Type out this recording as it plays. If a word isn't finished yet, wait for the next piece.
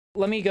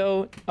Let me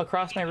go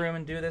across my room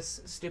and do this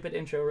stupid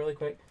intro really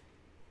quick.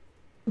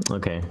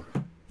 Okay.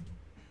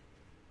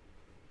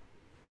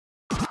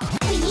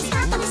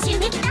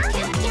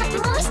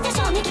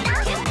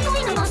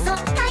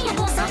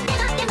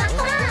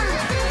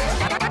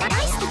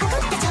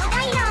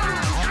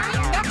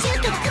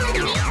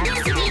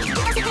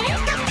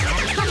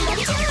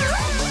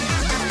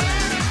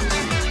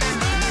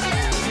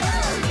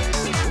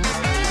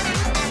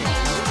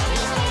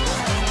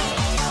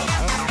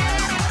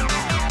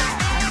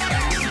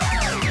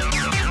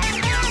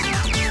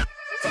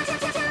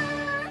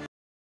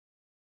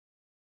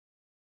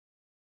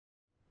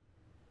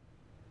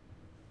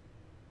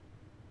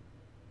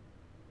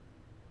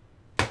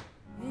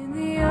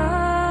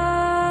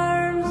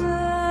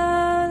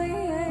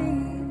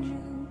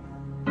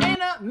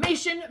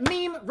 Animation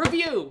Meme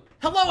Review!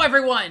 Hello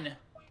everyone!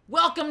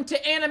 Welcome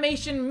to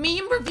Animation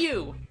Meme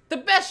Review, the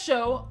best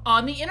show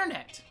on the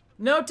internet.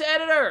 Note to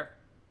editor.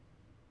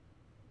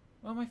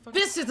 Oh my fuck.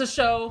 This is a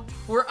show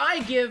where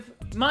I give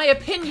my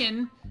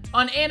opinion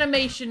on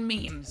animation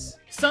memes.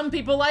 Some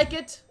people like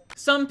it,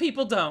 some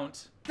people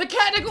don't. The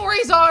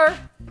categories are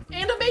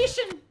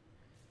animation.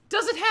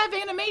 Does it have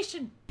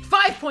animation?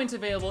 5 points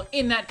available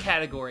in that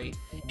category.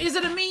 Is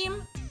it a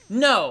meme?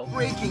 No.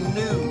 Breaking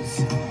news.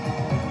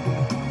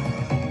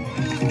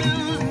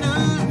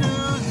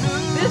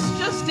 This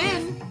just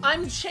in,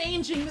 I'm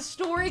changing the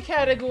story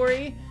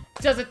category.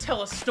 Does it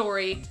tell a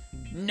story?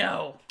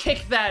 No.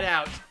 Kick that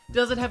out.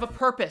 Does it have a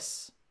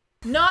purpose?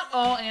 Not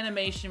all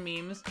animation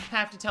memes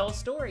have to tell a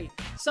story.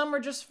 Some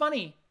are just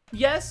funny.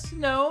 Yes,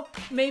 no,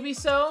 maybe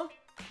so.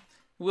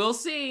 We'll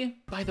see.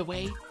 By the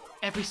way,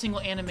 every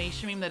single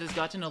animation meme that has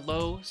gotten a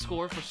low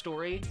score for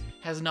story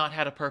has not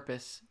had a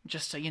purpose,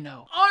 just so you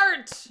know.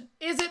 Art!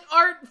 Is it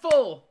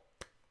artful?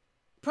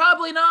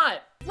 Probably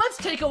not. Let's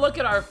take a look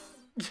at our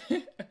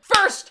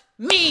first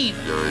meme.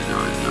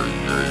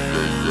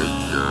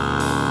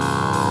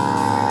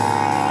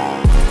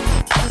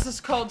 This is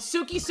called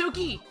Suki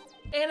Suki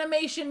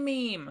animation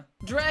meme.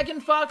 Dragon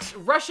Fox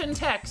Russian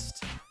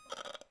text.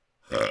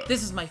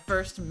 This is my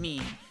first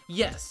meme.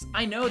 Yes,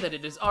 I know that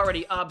it is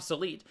already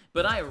obsolete,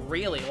 but I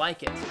really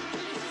like it.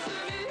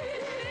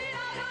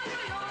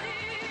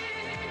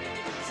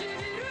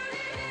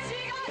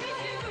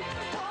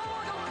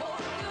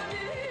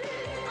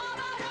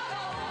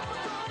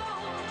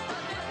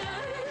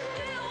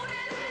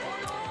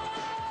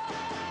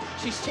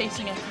 She's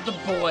chasing after the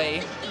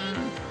boy.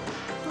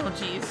 Oh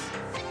jeez.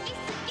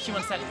 She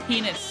wants that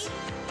penis.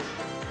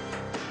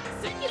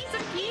 Suki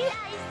Suki.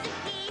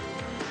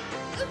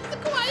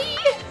 Kawaii.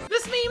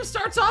 This meme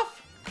starts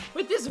off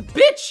with this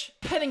bitch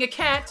petting a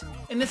cat,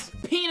 and this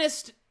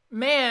penis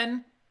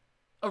man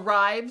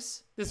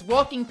arrives. This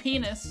walking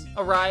penis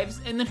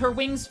arrives, and then her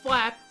wings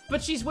flap.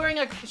 But she's wearing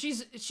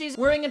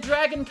a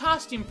dragon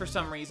costume for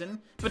some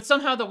reason. But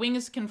somehow the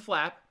wings can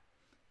flap.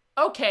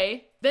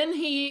 Okay, then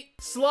he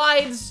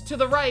slides to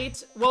the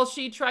right while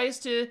she tries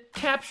to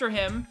capture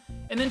him,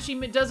 and then she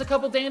does a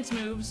couple dance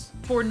moves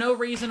for no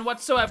reason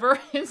whatsoever,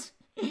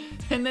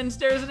 and then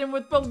stares at him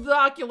with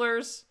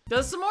binoculars,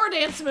 does some more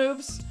dance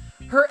moves.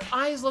 Her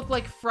eyes look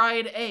like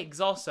fried eggs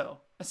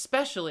also,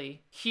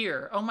 especially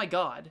here. Oh my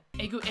god.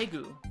 Egu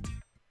egu.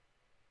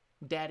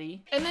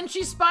 Daddy. And then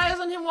she spies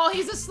on him while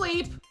he's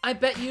asleep. I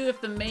bet you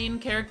if the main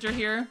character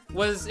here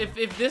was, if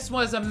this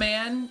was a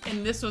man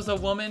and this was a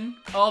woman,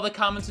 all the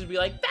comments would be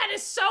like, that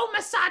is so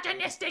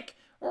misogynistic,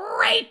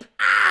 rape,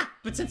 ah!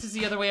 But since it's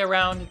the other way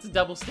around, it's a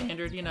double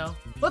standard, you know.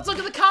 Let's look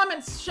at the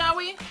comments, shall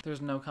we?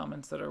 There's no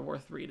comments that are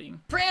worth reading.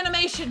 For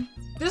animation,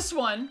 this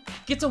one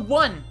gets a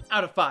 1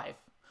 out of 5.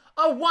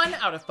 A 1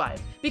 out of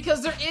 5,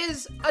 because there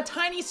is a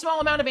tiny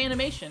small amount of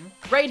animation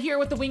right here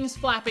with the wings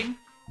flapping.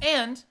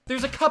 And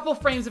there's a couple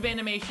frames of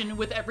animation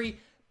with every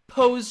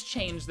pose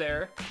change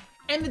there,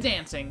 and the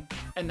dancing,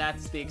 and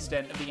that's the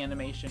extent of the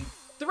animation.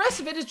 The rest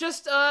of it is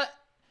just,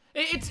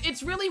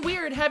 it's really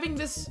weird having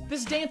this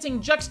dancing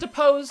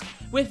juxtaposed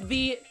with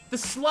the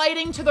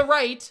sliding to the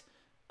right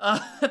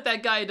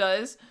that guy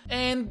does,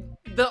 and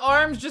the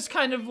arms just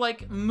kind of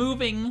like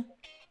moving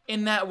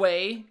in that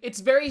way.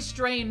 It's very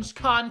strange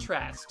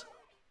contrast.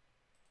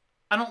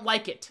 I don't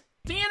like it.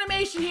 The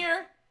animation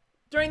here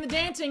during the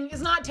dancing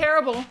is not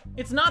terrible.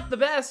 It's not the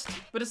best,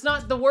 but it's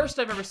not the worst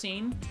I've ever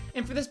seen.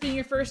 And for this being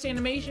your first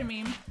animation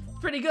meme,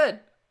 pretty good.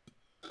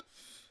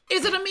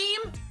 Is it a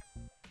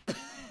meme?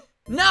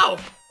 No,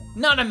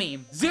 not a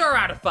meme. 0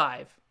 out of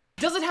 5.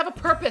 Does it have a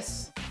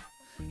purpose?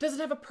 Does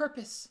it have a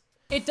purpose?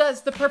 It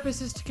does. The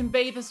purpose is to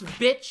convey this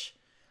bitch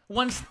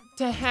wants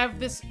to have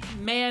this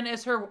man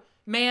as her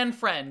man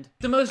friend.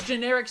 The most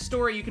generic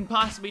story you can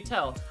possibly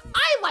tell.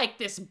 I like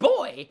this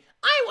boy.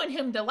 I want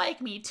him to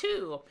like me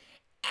too.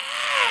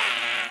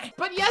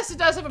 But yes, it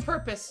does have a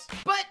purpose.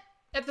 But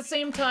at the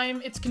same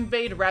time, it's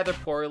conveyed rather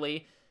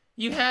poorly.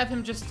 You have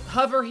him just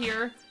hover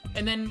here,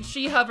 and then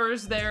she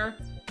hovers there,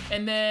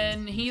 and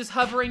then he's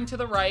hovering to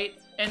the right,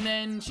 and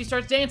then she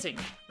starts dancing.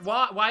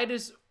 Why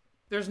does...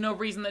 There's no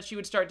reason that she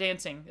would start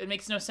dancing. It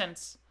makes no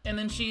sense. And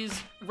then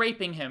she's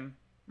raping him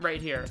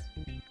right here.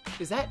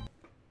 Is that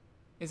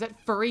Is that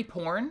furry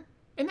porn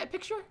in that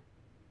picture?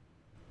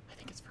 I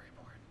think it's furry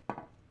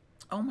porn.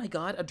 Oh my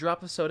God, a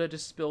drop of soda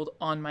just spilled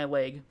on my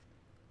leg.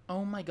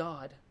 Oh my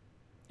God.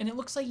 And it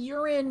looks like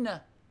urine.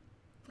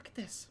 Look at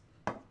this.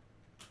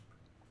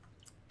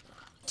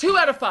 2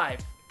 out of 5.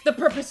 The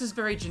purpose is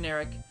very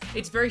generic.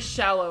 It's very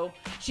shallow.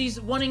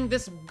 She's wanting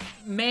this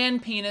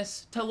man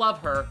penis to love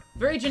her.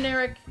 Very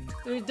generic.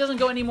 It doesn't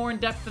go any more in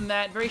depth than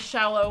that. Very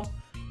shallow.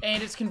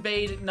 And it's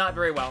conveyed not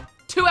very well.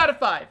 2 out of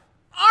 5.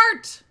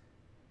 Art!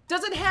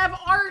 Does it have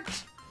art?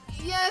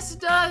 Yes, it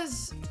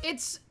does.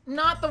 It's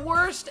not the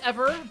worst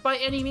ever by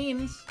any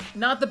means.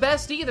 Not the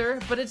best either,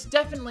 but it's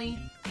definitely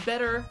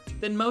better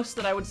than most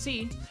that I would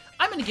see.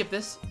 I'm gonna give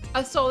this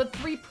a solid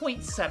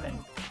 3.7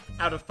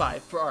 out of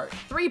 5 for art.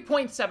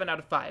 3.7 out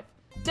of 5.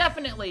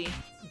 Definitely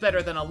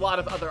better than a lot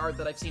of other art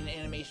that I've seen in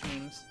animation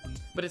memes,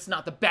 but it's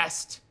not the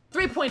best.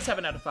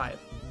 3.7 out of 5.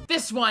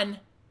 This one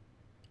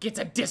gets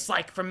a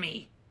dislike from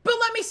me. But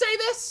let me say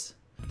this.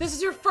 This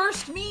is your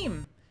first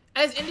meme,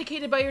 as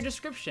indicated by your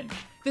description.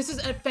 This is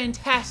a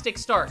fantastic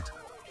start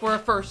for a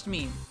first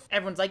meme.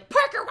 Everyone's like,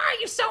 Parker, why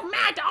are you so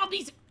mad to all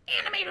these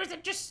animators that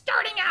are just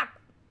starting up?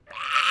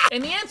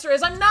 And the answer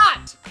is, I'm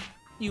not,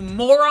 you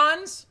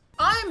morons.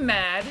 I'm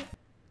mad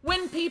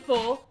when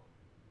people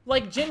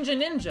like Jinja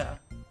Ninja,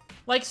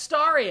 like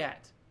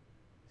Stariat,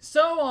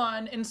 so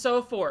on and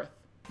so forth,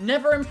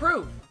 never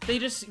improve. They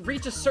just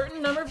reach a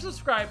certain number of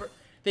subscribers.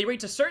 They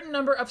reach a certain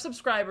number of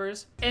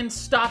subscribers and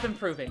stop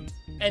improving.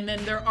 And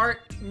then their art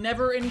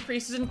never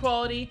increases in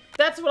quality.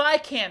 That's what I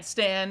can't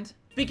stand.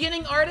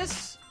 Beginning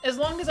artists, as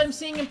long as I'm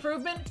seeing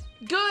improvement,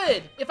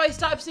 good. If I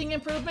stop seeing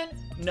improvement,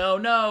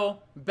 no,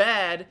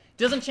 bad.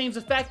 Doesn't change the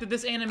fact that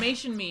this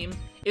animation meme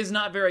is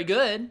not very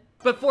good.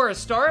 But for a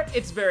start,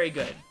 it's very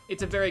good.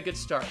 It's a very good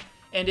start.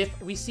 And if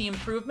we see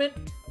improvement,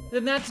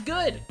 then that's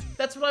good.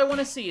 That's what I want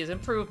to see, is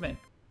improvement.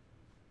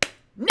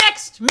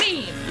 Next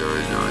meme!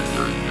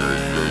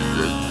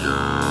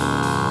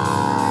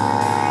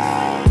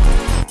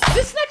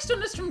 This next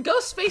one is from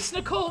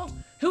Ghostfacenikol,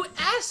 who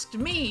asked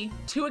me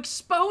to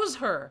expose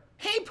her.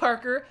 Hey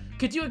Parker,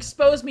 could you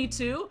expose me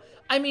too?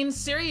 I mean,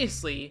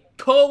 seriously,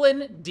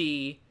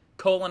 :D,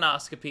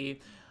 colonoscopy.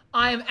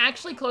 I am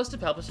actually close to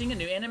publishing a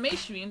new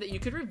animation meme that you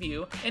could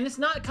review, and it's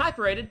not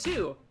copyrighted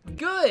too.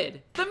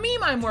 Good. The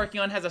meme I'm working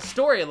on has a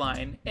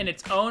storyline and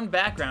its own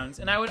backgrounds,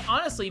 and I would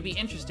honestly be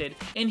interested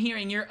in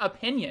hearing your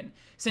opinion,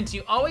 since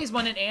you always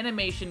want an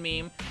animation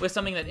meme with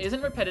something that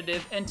isn't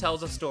repetitive and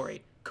tells a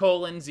story,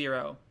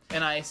 :0.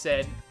 And I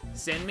said,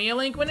 send me a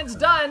link when it's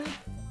done.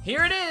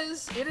 Here it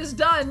is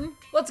done.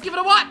 Let's give it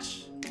a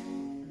watch.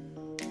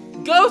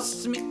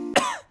 Ghosts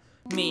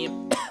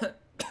meme.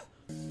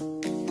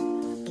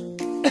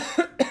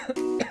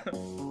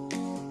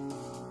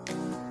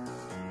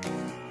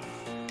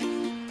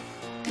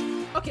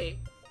 Okay,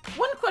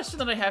 one question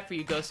that I have for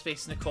you,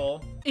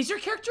 Ghostfacenikol. Is your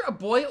character a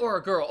boy or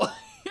a girl?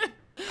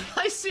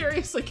 I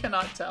seriously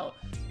cannot tell.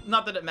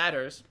 Not that it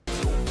matters.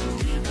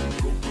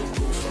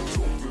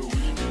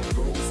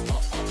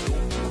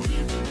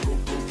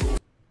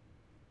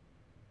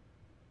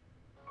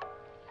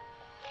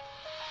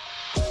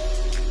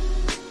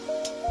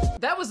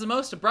 That was the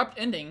most abrupt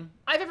ending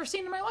I've ever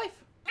seen in my life.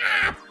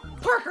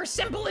 Parker,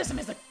 symbolism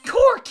is the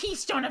core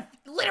keystone of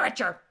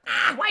literature.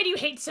 Why do you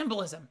hate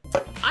symbolism?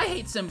 I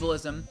hate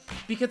symbolism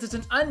because it's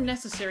an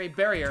unnecessary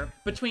barrier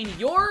between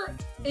your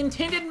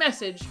intended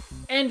message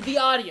and the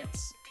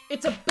audience.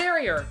 It's a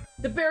barrier,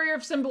 the barrier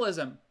of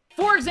symbolism.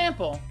 For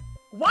example,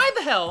 why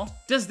the hell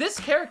does this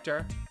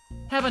character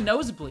have a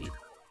nosebleed?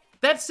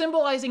 That's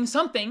symbolizing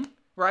something,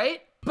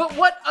 right? But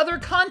what other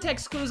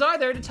context clues are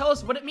there to tell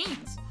us what it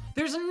means?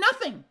 There's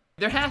nothing.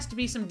 There has to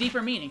be some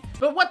deeper meaning.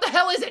 But what the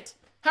hell is it?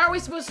 How are we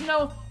supposed to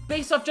know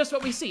based off just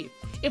what we see?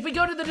 If we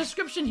go to the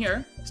description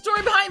here,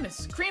 story behind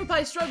this. Cream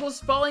Pie struggles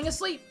falling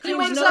asleep.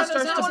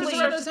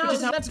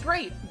 That's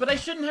great, but I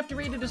shouldn't have to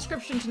read a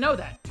description to know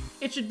that.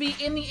 It should be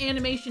in the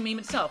animation meme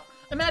itself.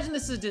 Imagine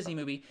this is a Disney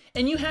movie,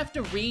 and you have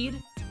to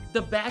read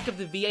the back of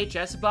the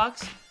VHS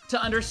box to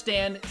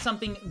understand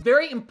something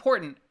very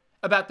important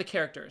about the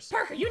characters.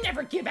 Parker, you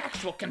never give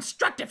actual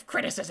constructive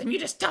criticism. You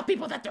just tell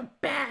people that they're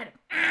bad.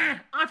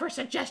 Offer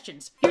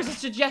suggestions. Here's a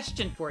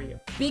suggestion for you.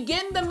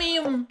 Begin the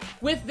meme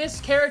with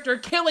this character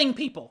killing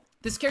people.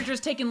 This character has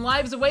taken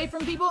lives away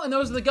from people, and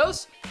those are the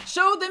ghosts.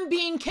 Show them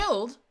being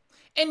killed,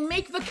 and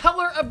make the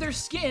color of their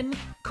skin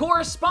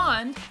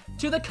correspond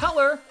to the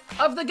color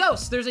of the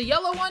ghosts. There's a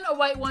yellow one, a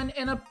white one,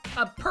 and a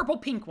purple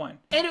pink one.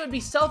 And it would be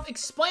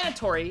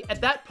self-explanatory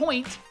at that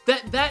point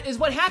that that is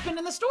what happened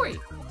in the story,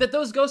 that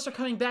those ghosts are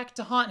coming back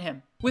to haunt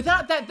him.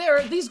 Without that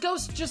there, these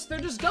ghosts they're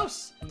just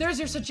ghosts. There's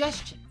your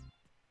suggestion.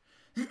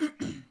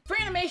 For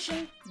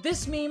animation,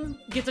 this meme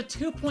gets a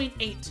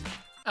 2.8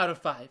 out of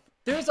 5.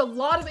 There's a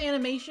lot of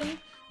animation,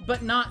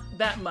 but not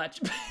that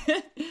much.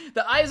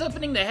 The eyes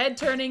opening, the head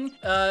turning,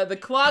 the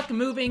clock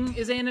moving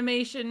is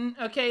animation.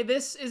 Okay,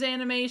 this is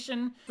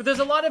animation. But there's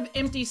a lot of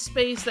empty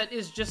space that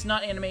is just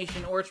not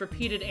animation, or it's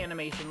repeated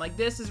animation. Like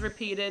this is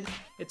repeated,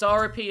 it's all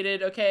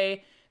repeated,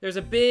 okay? There's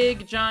a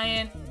big,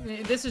 giant,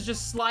 this is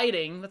just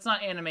sliding. That's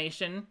not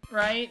animation,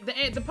 right?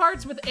 The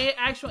parts with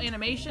actual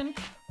animation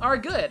are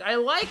good. I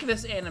like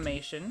this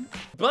animation,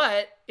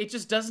 but it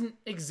just doesn't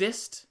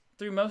exist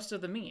through most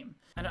of the meme.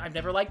 And I've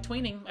never liked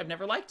tweening. I've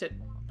never liked it.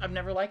 I've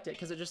never liked it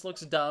because it just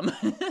looks dumb.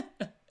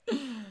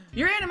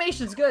 Your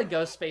animation's good,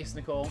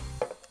 Ghostfacenikol.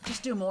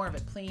 Just do more of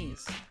it,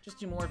 please. Just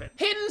do more of it.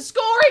 Hidden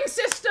scoring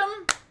system!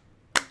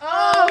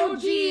 Oh,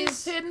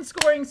 jeez. Hidden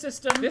scoring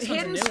system.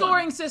 Hidden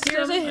scoring system.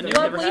 Here's a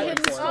lovely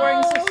hidden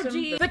scoring system.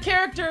 Geez. The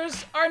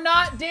characters are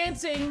not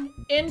dancing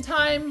in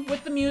time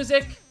with the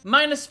music.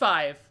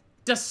 -5.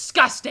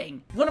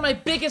 Disgusting. One of my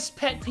biggest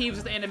pet peeves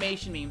with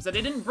animation memes that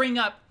I didn't bring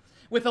up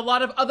with a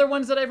lot of other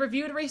ones that I've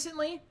reviewed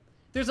recently.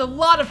 There's a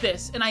lot of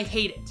this, and I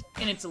hate it,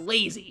 and it's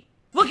lazy.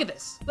 Look at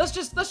this. Let's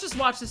just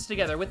watch this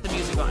together with the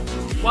music on.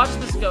 Watch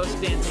this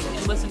ghost dancing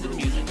and listen to the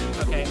music,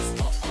 okay?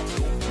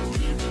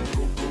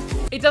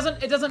 It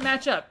doesn't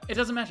match up. It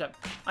doesn't match up.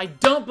 I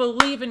don't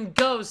believe in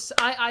ghosts.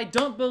 I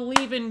don't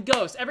believe in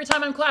ghosts. Every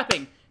time I'm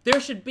clapping, the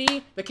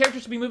character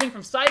should be moving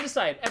from side to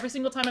side every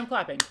single time I'm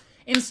clapping.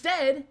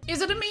 Instead,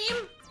 is it a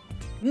meme?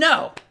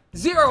 No.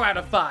 0 out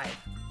of 5.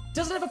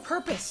 Doesn't have a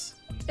purpose.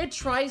 It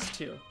tries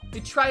to.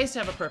 It tries to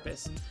have a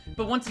purpose.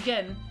 But once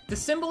again, the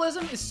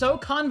symbolism is so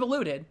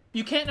convoluted,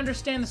 you can't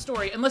understand the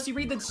story unless you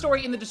read the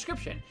story in the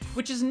description,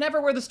 which is never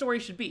where the story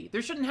should be.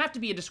 There shouldn't have to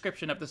be a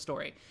description of the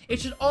story.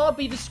 It should all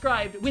be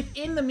described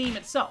within the meme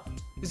itself.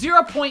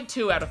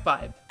 0.2 out of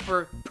 5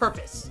 for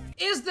purpose.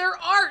 Is there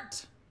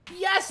art?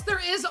 Yes,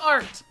 there is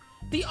art.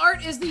 The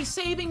art is the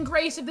saving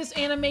grace of this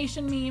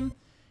animation meme.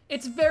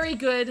 It's very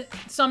good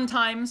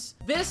sometimes.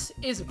 This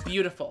is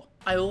beautiful.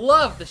 I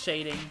love the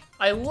shading.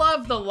 I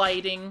love the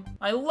lighting.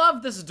 I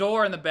love this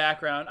door in the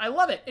background. I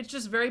love it. It's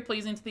just very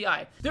pleasing to the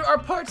eye. There are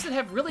parts that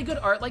have really good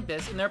art like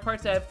this, and there are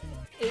parts that have,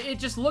 it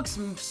just looks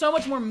so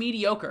much more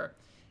mediocre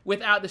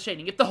without the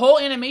shading. If the whole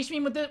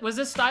animation meme was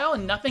this style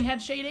and nothing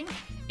had shading,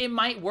 it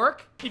might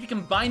work. If you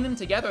combine them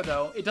together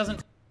though, it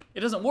doesn't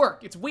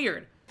work. It's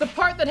weird. The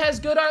part that has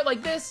good art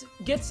like this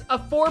gets a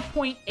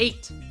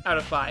 4.8 out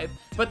of 5,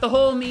 but the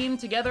whole meme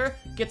together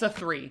gets a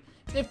 3.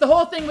 If the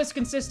whole thing was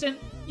consistent,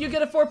 you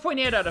get a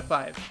 4.8 out of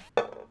 5.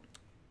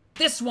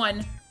 This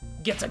one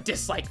gets a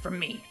dislike from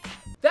me.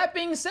 That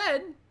being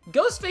said,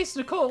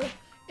 Ghostfacenikol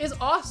is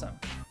awesome,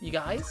 you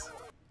guys.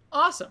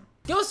 Awesome.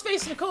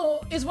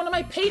 Ghostfacenikol is one of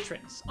my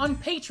patrons on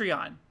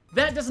Patreon.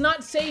 That does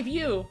not save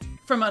you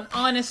from an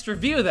honest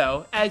review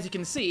though, as you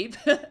can see.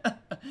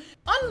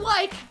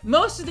 Unlike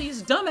most of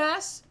these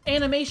dumbass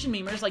animation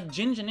memers like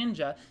Ginger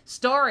Ninja,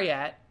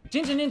 Stariat,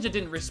 Ginger Ninja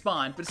didn't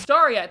respond, but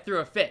Stariat threw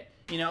a fit.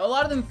 You know, a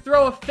lot of them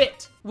throw a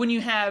fit when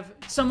you have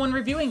someone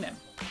reviewing them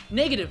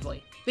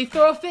negatively. They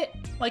throw a fit,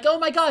 like, oh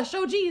my gosh,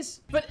 oh geez.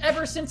 But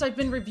ever since I've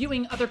been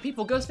reviewing other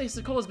people,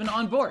 Ghostfacenikol has been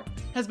on board,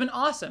 has been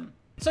awesome.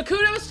 So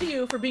kudos to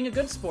you for being a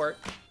good sport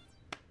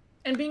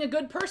and being a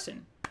good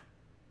person.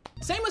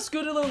 Same with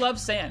Scootaloo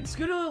Loves Sans.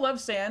 Scootaloo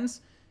Loves Sans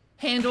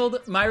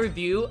handled my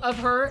review of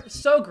her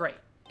so great.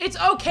 It's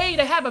okay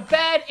to have a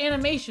bad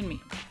animation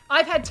meme.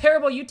 I've had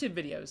terrible YouTube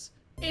videos.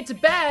 It's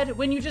bad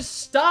when you just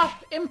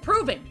stop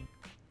improving.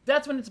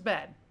 That's when it's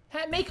bad.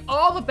 Make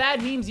all the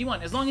bad memes you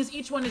want. As long as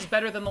each one is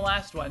better than the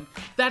last one,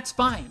 that's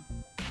fine.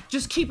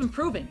 Just keep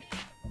improving.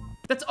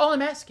 That's all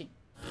I'm asking.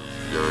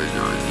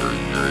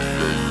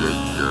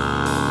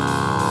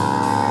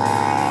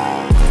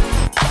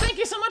 Thank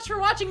you so much for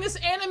watching this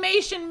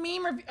animation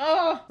meme review.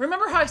 Oh,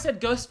 remember how I said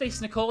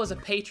Ghostfacenikol is a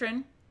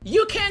patron?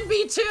 You can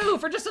be too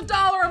for just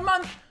 $1 a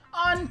month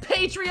on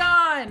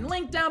Patreon,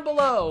 link down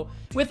below.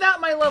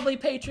 Without my lovely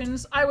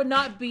patrons, I would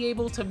not be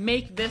able to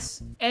make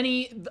this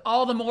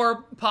all the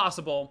more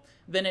possible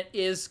than it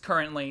is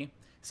currently.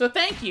 So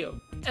thank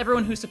you,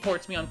 everyone who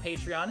supports me on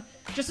Patreon.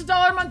 Just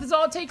 $1 a month is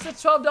all it takes.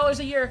 That's $12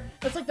 a year.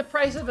 That's like the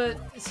price of a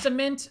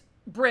cement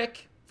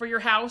brick for your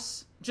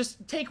house.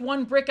 Just take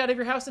one brick out of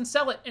your house and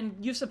sell it, and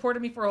you've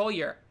supported me for a whole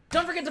year.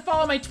 Don't forget to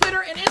follow my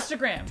Twitter and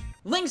Instagram.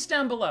 Links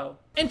down below.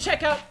 And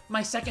check out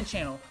my second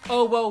channel.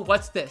 Oh, whoa,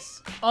 what's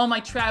this? All my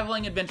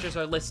traveling adventures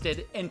are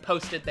listed and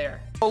posted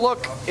there. Oh,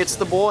 look, it's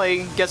the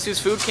boy. Guess whose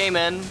food came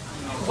in?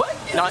 What?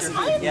 No,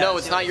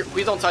 it's not your.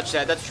 Please don't touch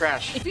that. That's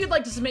trash. If you'd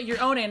like to submit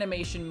your own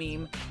animation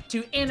meme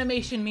to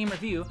Animation Meme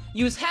Review,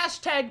 use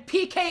hashtag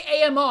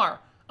PKAMR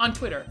on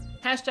Twitter.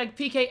 Hashtag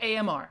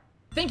PKAMR.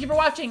 Thank you for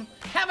watching.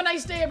 Have a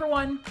nice day,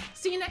 everyone.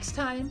 See you next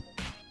time.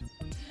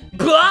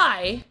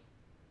 Bye!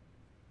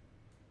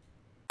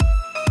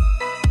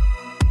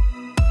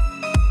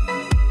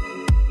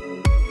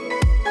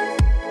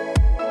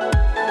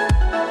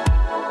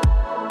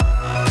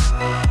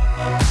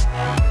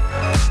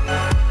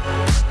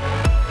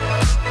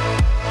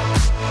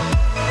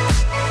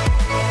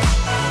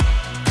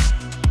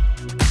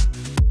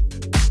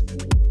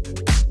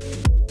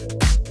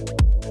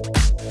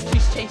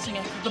 Chasing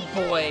after the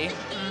boy.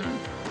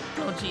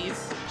 Oh,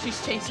 jeez.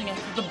 She's chasing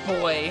after the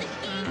boy.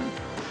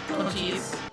 Oh, jeez.